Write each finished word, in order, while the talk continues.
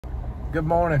Good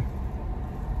morning.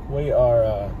 We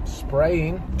are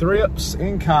spraying thrips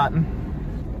in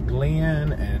cotton.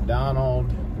 Glenn and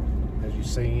Donald, as you've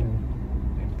seen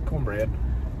in cornbread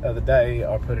the other day,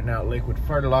 are putting out liquid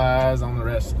fertilizer on the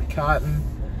rest of the cotton.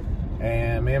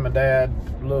 And me and my dad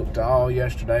looked all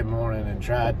yesterday morning and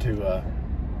tried to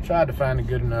find a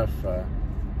good enough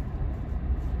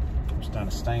just on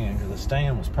a stand, because the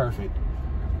stand was perfect,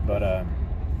 but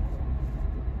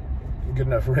good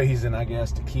enough reason, I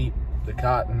guess, to keep the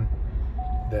cotton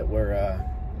that we're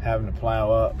having to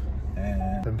plow up.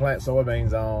 And been planting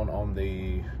soybeans on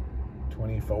the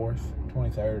 23rd,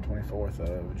 24th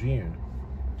of June.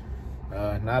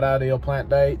 Not ideal plant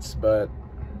dates, but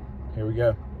here we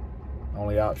go.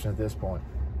 Only option at this point.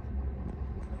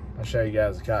 I'll show you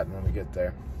guys the cotton when we get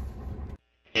there.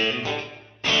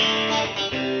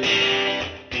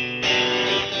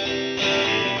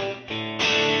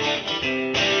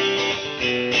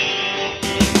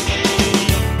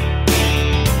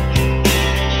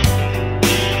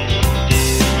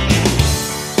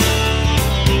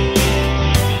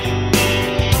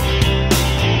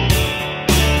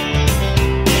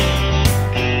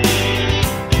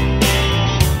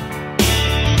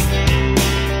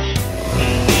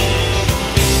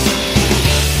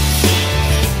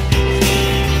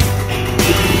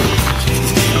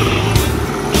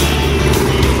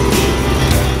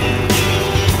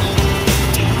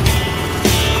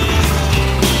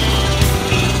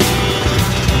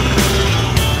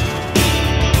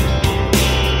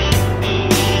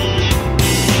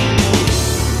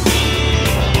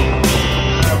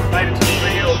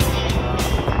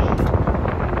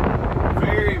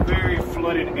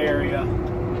 Area.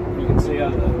 You can see all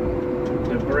the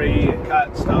debris and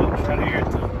cotton stalks right here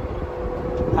at the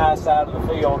high side of the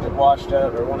field that washed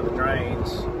up, or one of the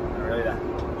drains. Really,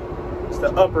 it's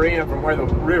the upper end from where the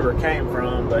river came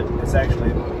from, but it's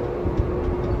actually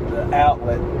the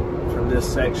outlet from this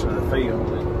section of the field.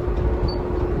 And,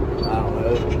 I don't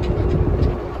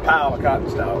know, a pile of cotton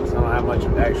stalks. I don't know how much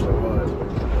it actually was.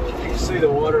 You can see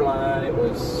the water line. It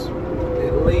was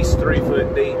at least 3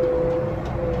 foot deep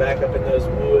back up in those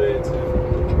woods,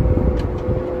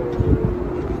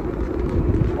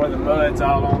 where the mud's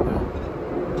all on the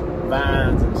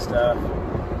vines and stuff.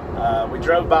 We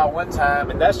drove by one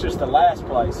time, and that's just the last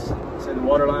place. See the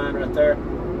water line right there?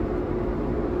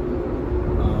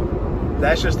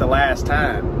 That's just the last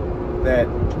time that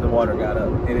the water got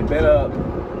up. It had been up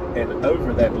and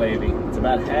over that levee. It's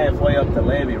about halfway up the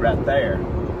levee right there.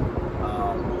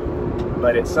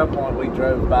 But at some point we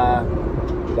drove by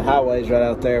the highway's right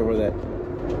out there where that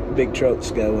big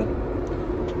truck's going.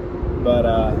 But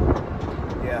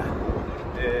yeah,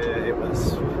 it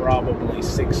was probably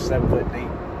 6-7 foot deep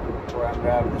where I'm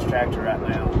driving this tractor right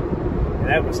now. And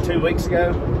that was 2 weeks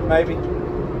ago, maybe.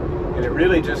 And it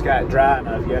really just got dry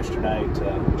enough yesterday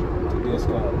to just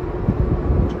go.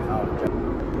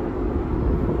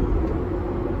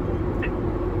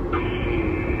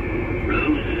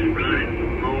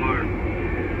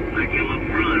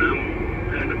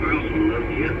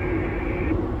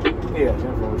 Yeah,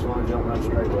 10-4, so I jump right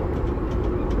straight up.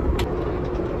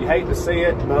 You hate to see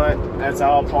it, but that's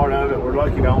all part of it. We're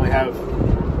lucky to only have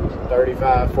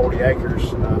 35, 40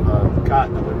 acres of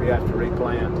cotton that we have to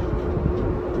replant.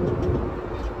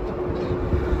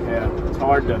 Yeah, it's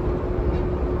hard to,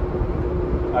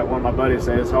 like one of my buddies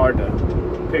said, it's hard to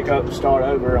pick up and start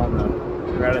over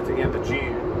on right at the end of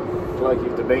June. Lucky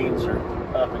if the beans are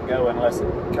up and going, unless it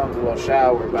comes a little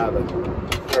shower by the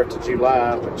 1st of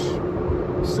July, which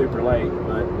super late.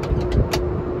 But I'm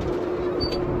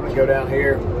gonna go down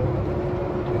here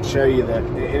and show you that,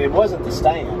 and it wasn't the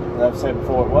stand, as I've said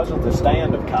before, it wasn't the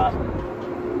stand of cotton,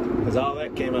 because all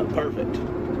that came up perfect. If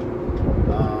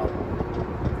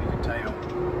you can tell,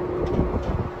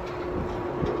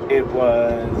 it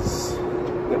was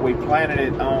that we planted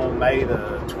it on May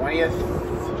the 20th,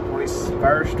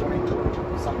 21st,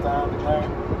 20 sometime in there,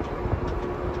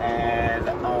 and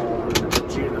on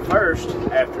June the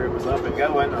 1st, after it was up and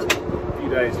going, a few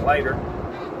days later,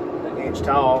 an inch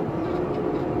tall,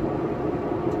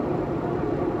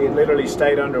 it literally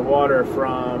stayed underwater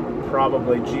from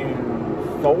probably June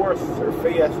 4th or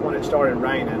 5th when it started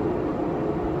raining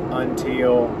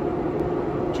until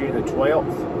June the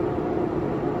 12th.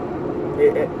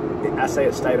 I say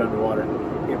it stayed underwater.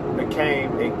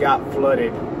 It got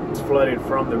flooded. It's flooded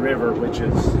from the river, which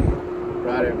is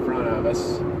right in front of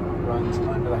us. Runs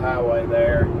under the highway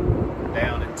there,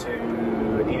 down into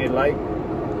Enid Lake.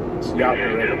 It's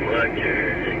Yachty River.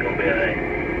 It's gonna be alright.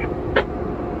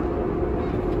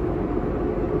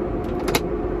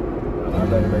 I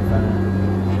bet it'll be fine.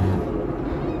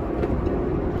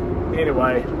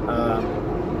 Anyway,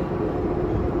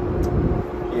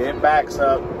 backs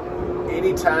up.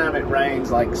 Anytime it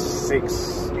rains like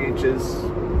 6 inches,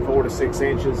 4 to 6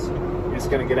 inches, it's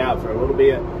going to get out for a little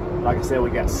bit. Like I said, we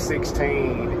got 16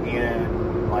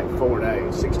 in like 4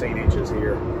 days, 16 inches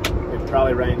here. It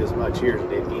probably rained as much here as it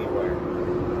did anywhere.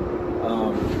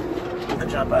 I'm gonna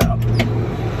jump out.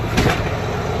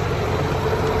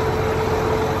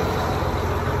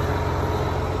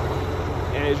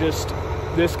 And it just,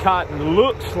 this cotton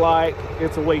looks like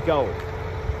it's a week old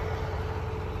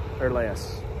or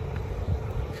less.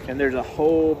 And there's a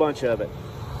whole bunch of it,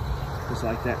 just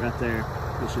like that right there.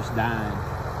 It's just dying.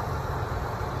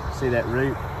 See that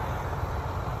root?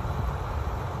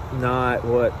 Not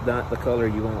the color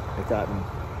you want a cotton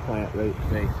plant root to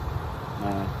be.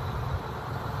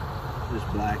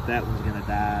 Just black. That one's gonna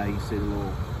die. You see the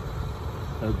little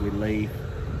ugly leaf.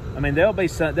 I mean, there would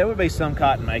be some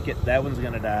cotton make it. That one's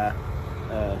gonna die.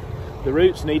 The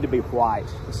roots need to be white.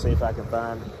 Let's see if I can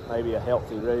find maybe a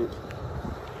healthy root.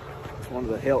 It's one of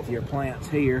the healthier plants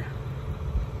here.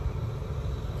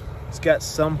 It's got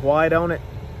some white on it.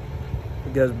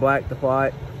 It goes black to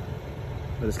white,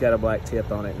 but it's got a black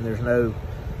tip on it, and there's no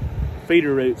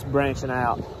feeder roots branching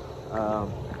out.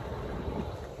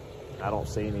 I don't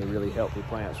see any really healthy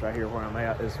plants right here where I'm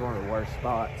at. It's one of the worst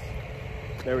spots.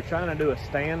 They were trying to do a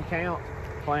stand count,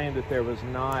 claimed that there was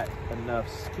not enough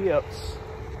skips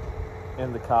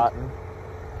in the cotton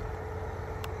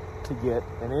to get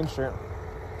an insurance,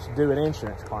 to do an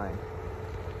insurance claim.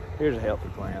 Here's a healthy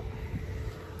plant.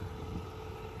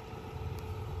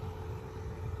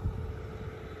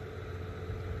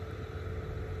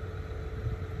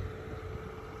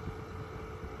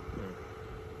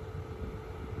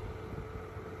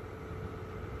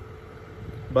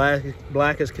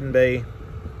 Black as can be.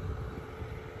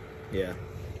 Yeah,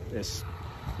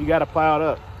 you got to plow it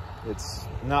up. It's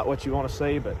not what you want to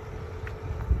see, but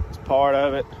it's part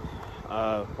of it.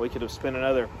 We could have spent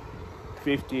another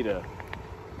 50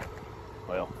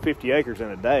 acres in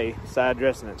a day side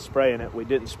dressing it and spraying it. We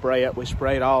didn't spray it. We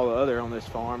sprayed all the other on this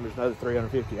farm. There's another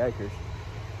 350 acres.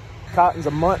 Cotton's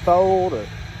a month old or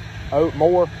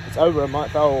more. It's over a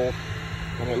month old,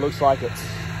 and it looks like it's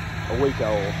a week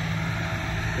old,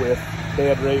 with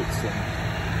dead roots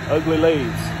and ugly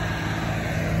leaves.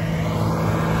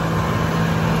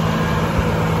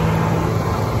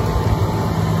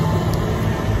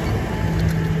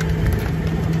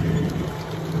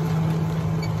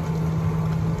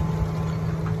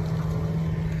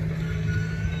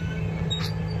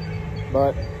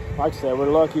 But like I said, we're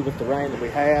lucky with the rain that we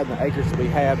had and the acres that we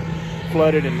had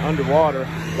flooded and underwater,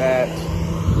 that's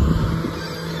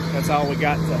all we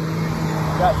got to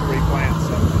replant.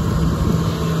 So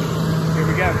here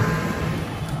we go.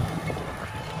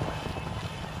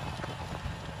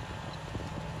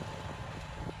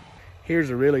 Here's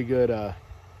a really good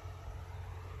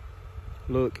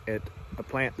look at a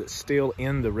plant that's still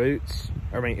in the roots,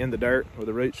 in the dirt, where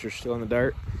the roots are still in the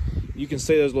dirt. You can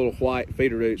see those little white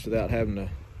feeder roots without having to.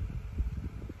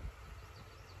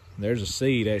 There's a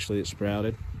seed actually that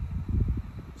sprouted.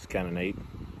 It's kind of neat.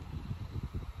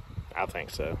 I think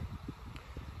so.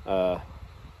 I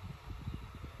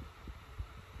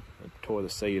tore the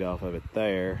seed off of it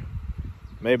there.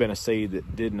 May have been a seed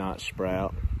that did not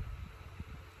sprout.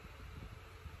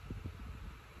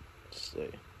 Let's see.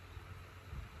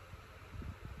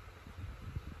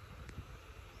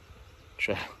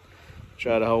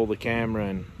 Try to hold the camera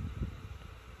and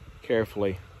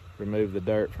carefully remove the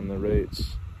dirt from the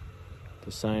roots at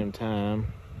the same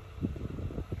time.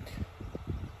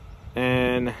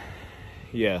 And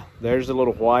yeah, there's the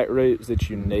little white roots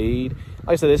that you need.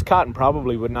 Like I said, this cotton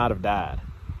probably would not have died.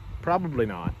 Probably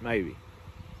not, maybe.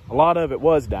 A lot of it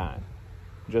was dying,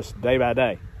 just day by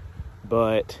day.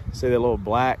 But see that little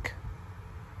black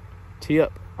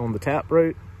tip on the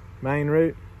taproot, main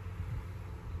root?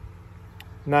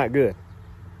 Not good.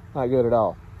 Not good at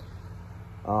all.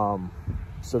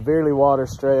 Severely water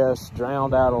stressed,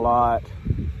 drowned out a lot.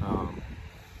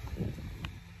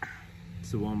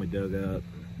 It's the one we dug up,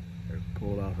 or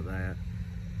pulled off of that.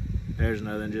 There's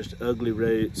another one, just ugly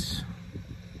roots,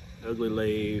 ugly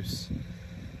leaves.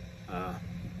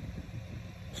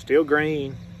 Still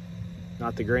green,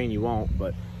 not the green you want,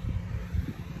 but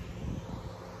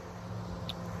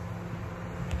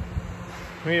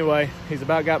anyway, he's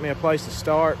about got me a place to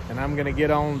start, and I'm gonna get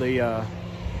on the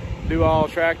do-all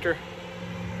tractor,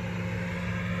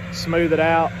 smooth it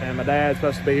out, and my dad's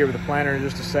supposed to be here with the planter in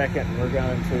just a second, and we're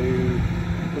going to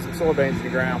put some soybeans in the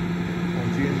ground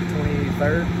on June the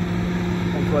 23rd.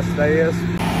 I think what today is.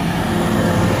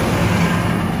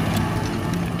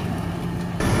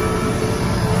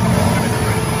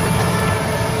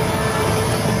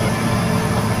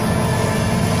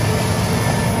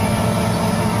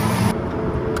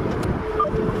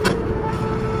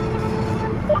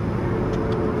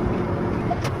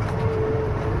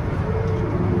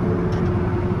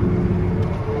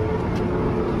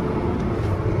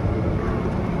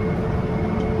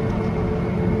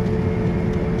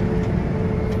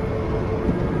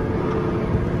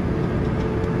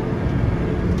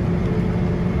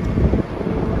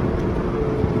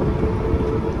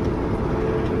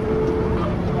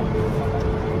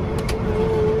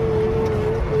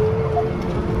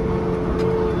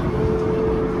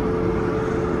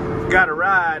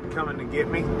 get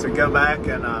me to go back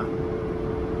and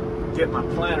get my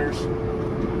planters.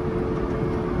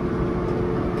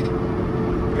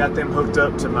 Got them hooked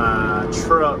up to my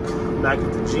truck back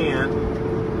at the gym.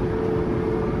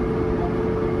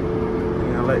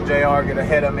 Let JR get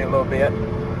ahead of me a little bit.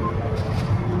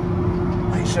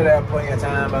 He should have plenty of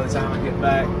time by the time I get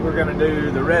back. We're gonna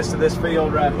do the rest of this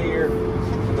field right here,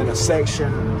 and then a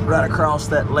section right across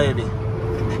that levee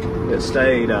that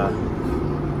stayed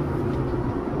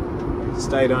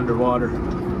underwater.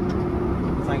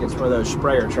 I think it's where those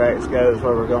sprayer tracks go, is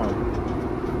where we're going.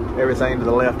 Everything to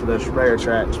the left of those sprayer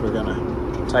tracks we're gonna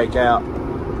take out.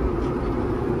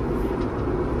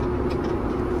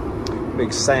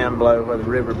 Big sand blow where the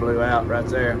river blew out right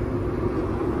there.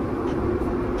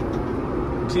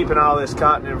 Keeping all this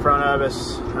cotton in front of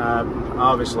us.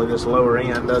 Obviously this lower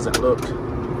end doesn't look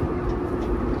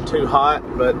too hot,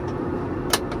 but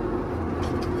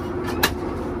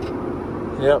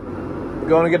yep,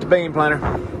 going to get the bean planter.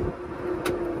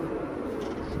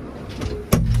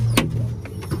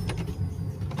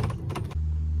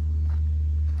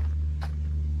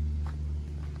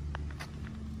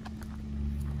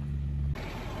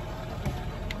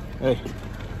 Hey.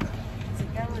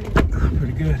 How's it going?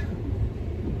 Pretty good.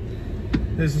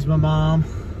 This is my mom.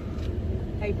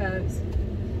 Hey folks.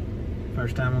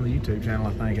 First time on the YouTube channel,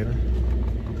 I think, isn't it?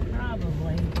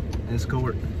 Probably.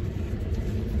 Escort.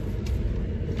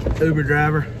 Uber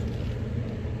driver.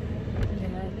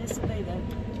 Yeah, this will be the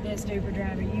best Uber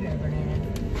driver you ever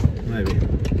had. Maybe.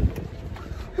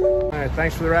 All right,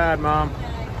 thanks for the ride, Mom.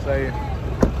 See you.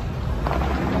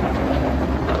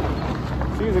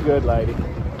 She's a good lady.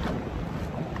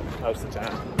 Most of the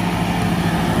time.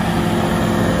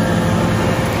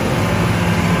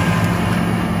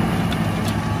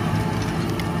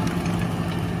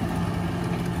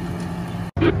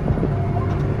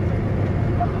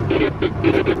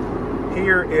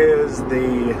 Here is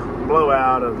the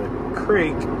blowout of the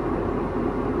creek.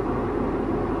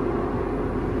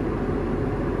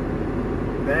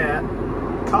 That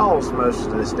caused most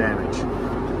of this damage.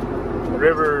 The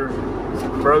river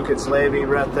broke its levee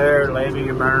right there, levee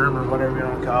or berm or whatever you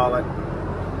want to call it,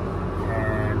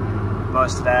 and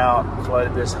busted out,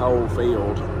 flooded this whole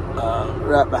field.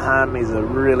 Right behind me is a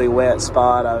really wet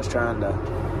spot. I was trying to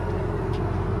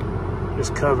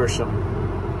just cover some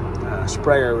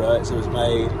sprayer ruts that was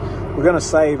made. We're going to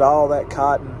save all that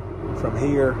cotton from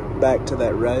here back to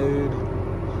that road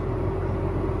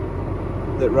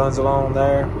that runs along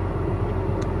there.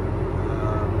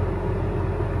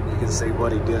 You can see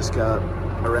what he disc up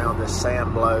around this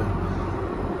sand blow,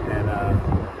 and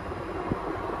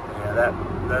yeah,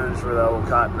 those were the old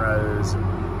cotton rows.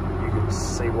 You can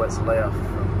see what's left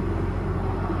from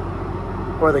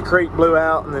where the creek blew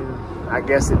out, and then I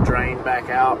guess it drained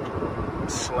back out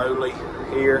slowly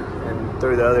here and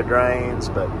through the other drains.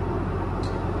 But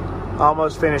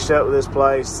almost finished up with this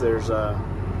place. There's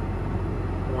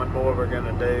one more we're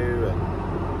gonna do, and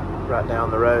right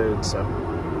down the road. So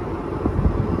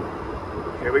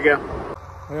here we go.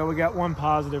 Well, we got one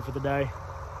positive for the day.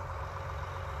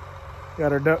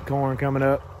 Got our duck corn coming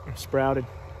up, sprouted.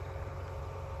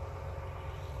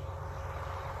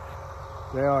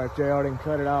 If JR didn't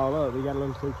cut it all up, he got a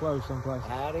little too close someplace.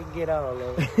 I didn't get all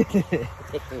of it.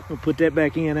 We'll put that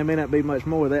back in. There may not be much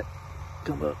more of that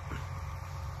come up.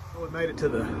 Well, we made it to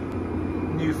the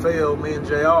new field. Me and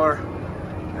JR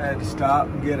had to stop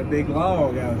and get a big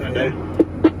log out of there.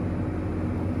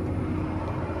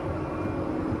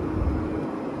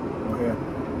 Yeah.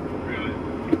 Really?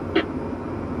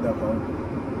 That part.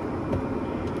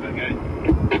 Okay.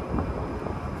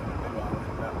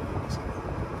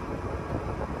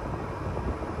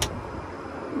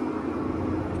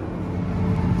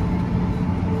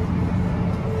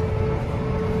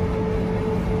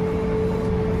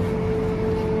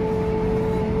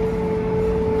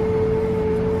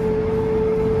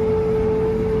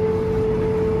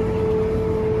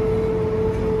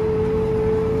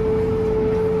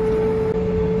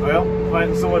 Well,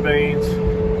 planting soybeans.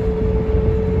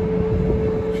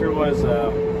 Sure was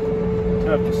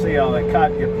tough to see all that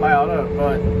cotton get plowed up,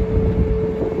 but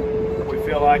we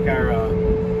feel like our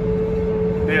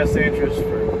best interest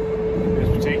for this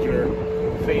particular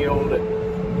fields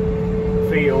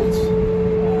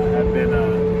have been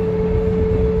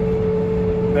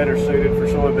better suited for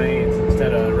soybeans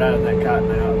instead of riding that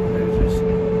cotton out. It was just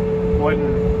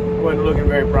wasn't looking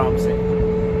very promising.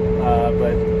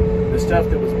 But the stuff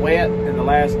that was wet in the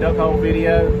last duck hole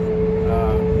video,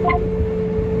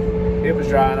 it was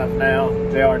dry enough now.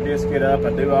 JR disc it up,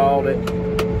 I do all it.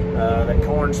 That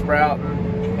corn sprouting,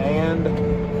 and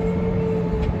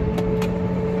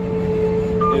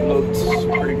it looked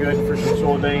pretty good for some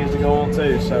soybeans to go on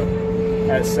too. So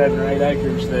that's 7 or 8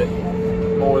 acres that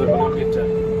more of the bucket to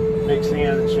mix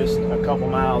in. It's just a couple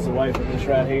miles away from this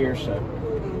right here. So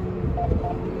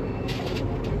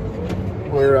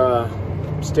we're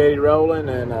steady rolling,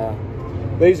 and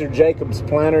these are Jacob's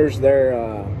planters. They're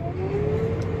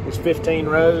it's 15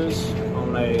 rows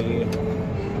on a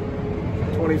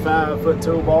 25-foot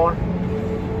toolbar.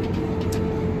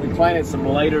 We planted some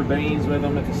later beans with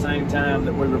them at the same time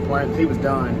that we were planting. He was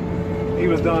done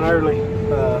early.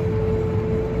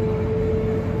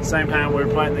 Same time we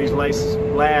were planting these last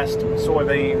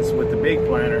soybeans with the big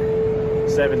planter,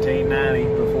 1790,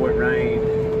 before it rained.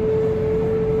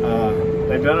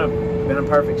 They've been a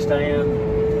perfect stand.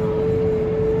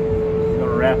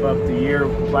 Gonna wrap up the year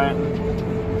planting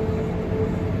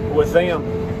with them.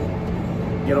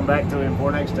 Get them back to him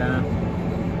for next time.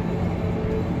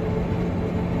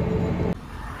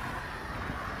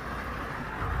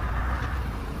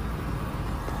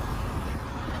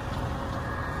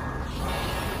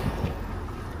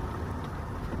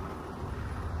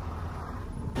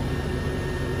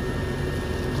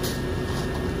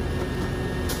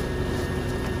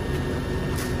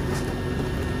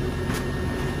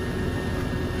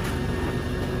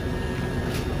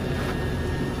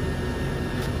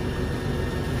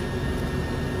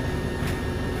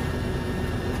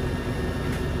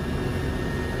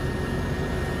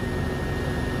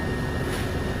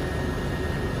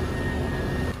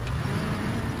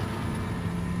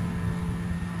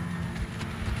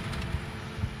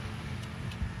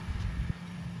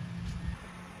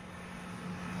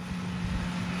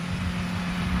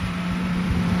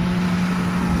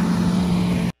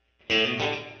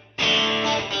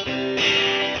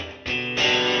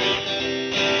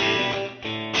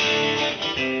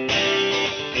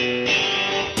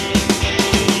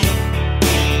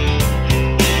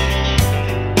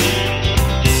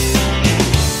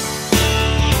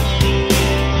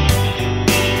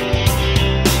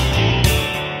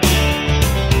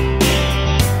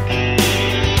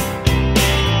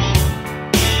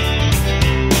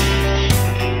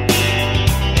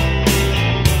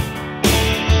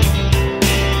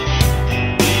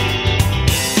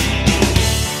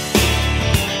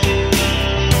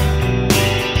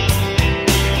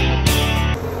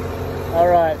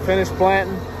 Finished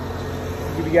planting.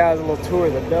 Give you guys a little tour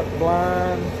of the duck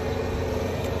blind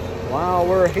while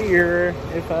we're here,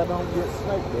 if I don't get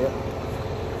snake bit.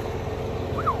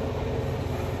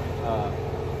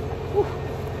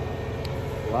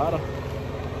 A lot of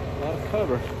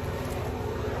cover.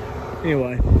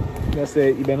 Anyway, that's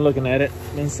it. You've been looking at it,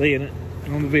 been seeing it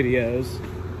on the videos.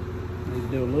 Need to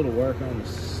do a little work on the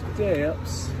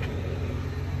steps.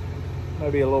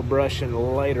 Maybe a little brushing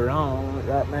later on.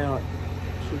 Right now it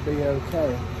should be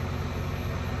okay.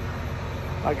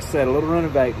 Like I said, a little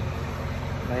renovating.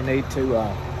 They need to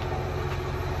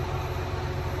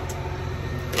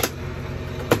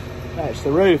patch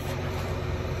the roof.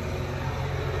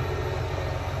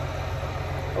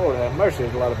 Lord have mercy,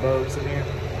 there's a lot of bugs in here.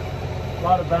 A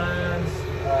lot of vines,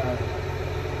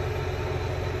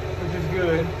 which is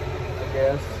good, I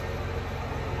guess.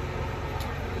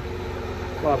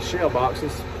 A lot of shell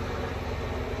boxes.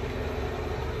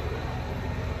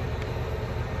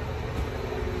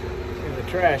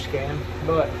 Trash can,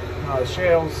 but the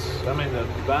shells, I mean the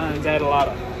vines had a lot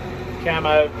of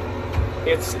camo.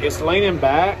 It's leaning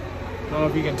back. I don't know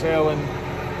if you can tell in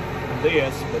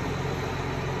this, but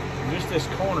just this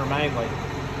corner mainly.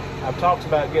 I've talked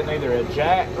about getting either a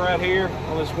jack right here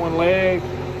on this one leg,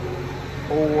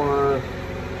 or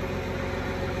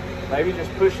maybe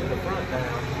just pushing the front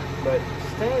down. But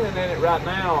standing in it right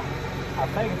now, I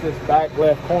think if this back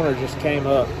left corner just came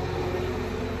up,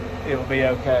 it will be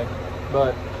okay.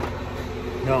 But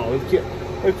no, we've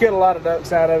killed a lot of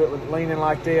ducks out of it with leaning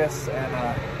like this, and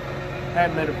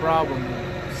haven't had a problem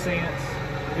since.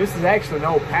 This is actually an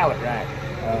old pallet rack.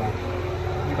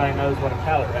 Anybody knows what a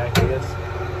pallet rack is?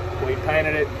 We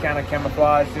painted it, kind of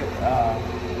camouflaged it,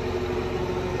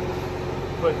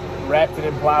 wrapped it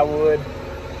in plywood.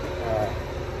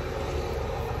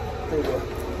 Through the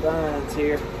vines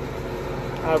here,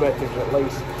 I bet there's at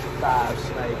least 5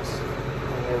 snakes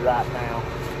in here right now.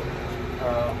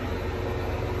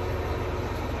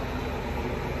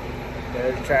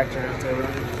 There's a tractor out there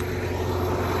running.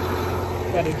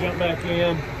 Got to jump back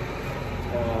in.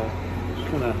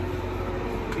 Just gonna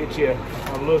get you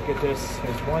a look at this.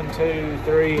 It's 1, 2,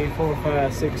 3, 4,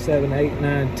 5, 6, 7, 8,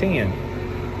 9, 10.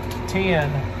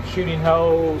 10 shooting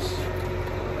holes,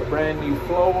 a brand new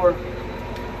floor.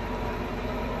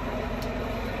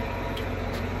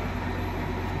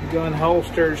 Gun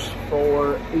holsters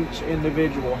for each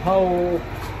individual hole.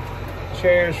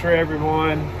 chairs for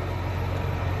everyone.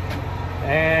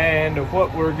 And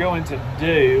what we're going to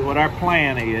do, what our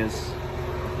plan is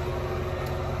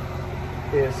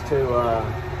to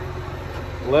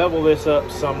level this up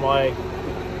some way.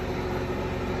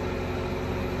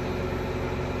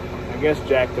 I guess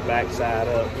jack the back side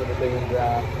up with it being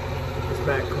dry. This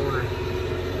back corner.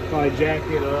 Probably jack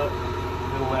it up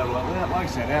and level it. Like I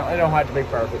said, it don't have to be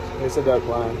perfect. It's a duck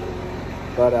line.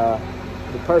 But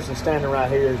the person standing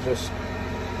right here is just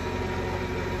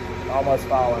almost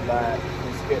falling back.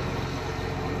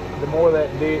 The more that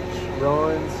ditch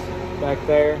runs back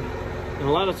there, and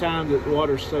a lot of times the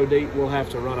water's so deep we'll have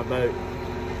to run a boat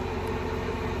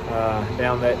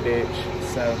down that ditch.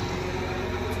 So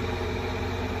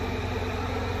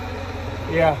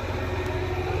yeah,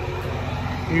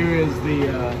 here is the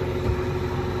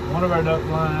one of our duck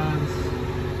lines,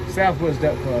 Southwest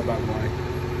Duck Club, by the way.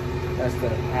 That's the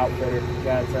outfitter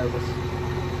guide service.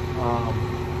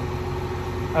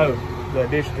 Oh, the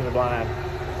addition to the blind.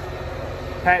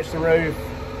 Patch the roof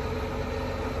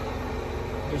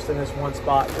just in this one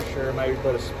spot for sure. Maybe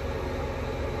put a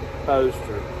post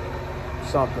or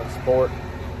something, support.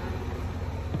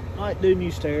 Might do new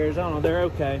stairs. I don't know, they're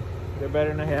okay. They're better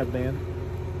than they have been.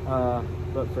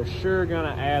 But for sure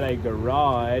gonna add a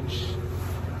garage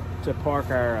to park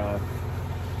our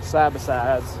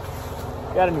side-by-sides.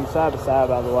 Got a new side-by-side,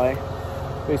 by the way.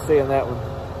 Be seeing that one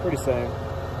pretty soon.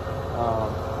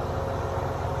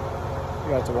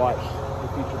 You have to watch the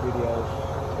future videos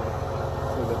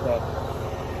to see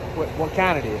what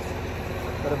kind it is.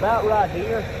 But about right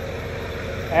here,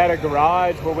 add a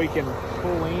garage where we can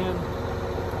pull in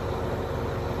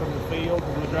from the field.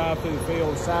 We're gonna drive through the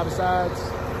field side-by-sides,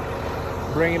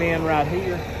 bring it in right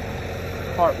here,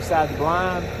 park beside the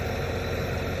blind,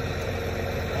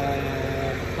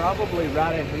 and probably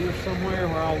right in here somewhere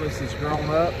where all this is grown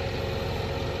up,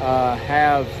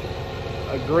 have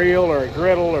a grill or a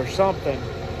griddle or something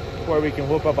where we can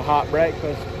whip up a hot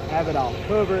breakfast, have it all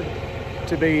covered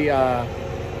to be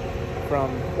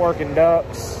from working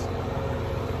ducks.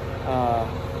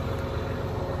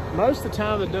 Most of the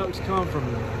time the ducks come from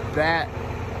that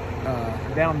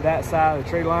down that side of the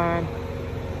tree line,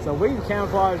 so we can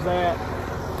camouflage that.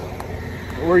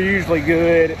 We're usually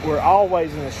good. We're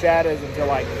always in the shadows until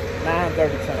like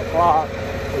 9:30, 10 o'clock.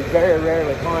 We very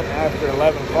rarely hunt after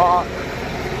 11 o'clock.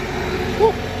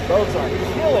 Boats are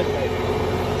killing me.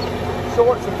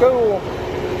 Shorts are cool,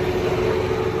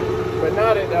 but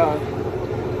not at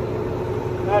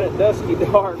dusky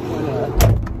dark when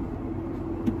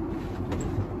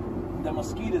the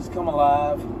mosquitoes come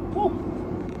alive. Woo.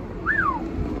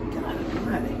 God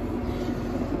almighty.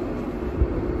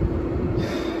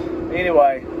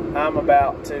 Anyway, I'm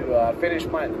about to finish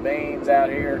planting the beans out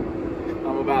here.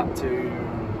 I'm about to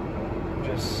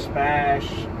just smash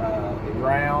the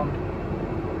ground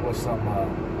with some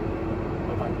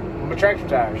with my tractor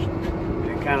tires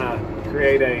and kind of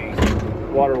create a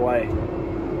waterway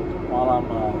while I'm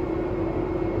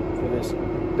for this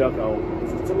duck hole.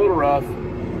 It's a little rough,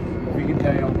 if you can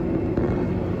tell. A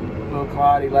little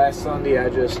cloudy. Last Sunday I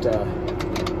just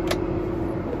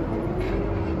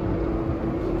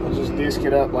disc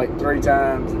it up like 3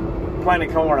 times,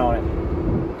 planted corn on it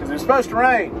because it was supposed to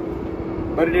rain,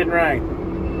 but it didn't rain.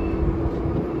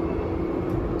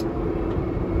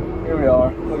 Here we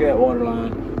are. Look at that water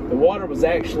line. The water was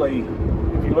actually,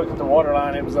 if you look at the water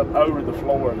line, it was up over the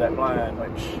floor of that blind,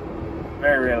 which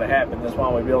very rarely happens. That's why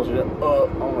we built it up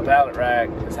on the pallet rack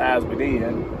as high as we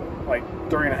did, like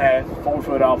 3.5, 4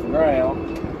 foot off the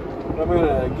ground. But I'm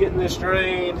gonna get in this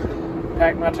drain,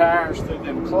 pack my tires through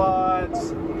them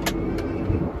clods,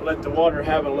 let the water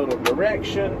have a little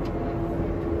direction.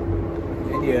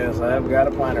 And yes, I've got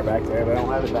a planter back there, but I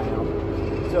don't have it down.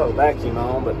 Still have a vacuum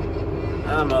on, but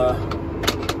I'm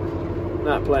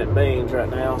not planting beans right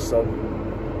now, so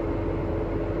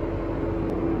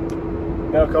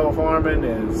duck hole farming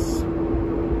is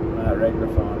not regular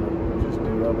farming. We just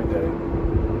do what we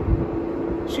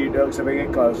do. Shoot ducks if we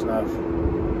get close enough.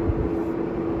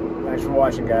 Thanks for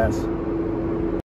watching, guys.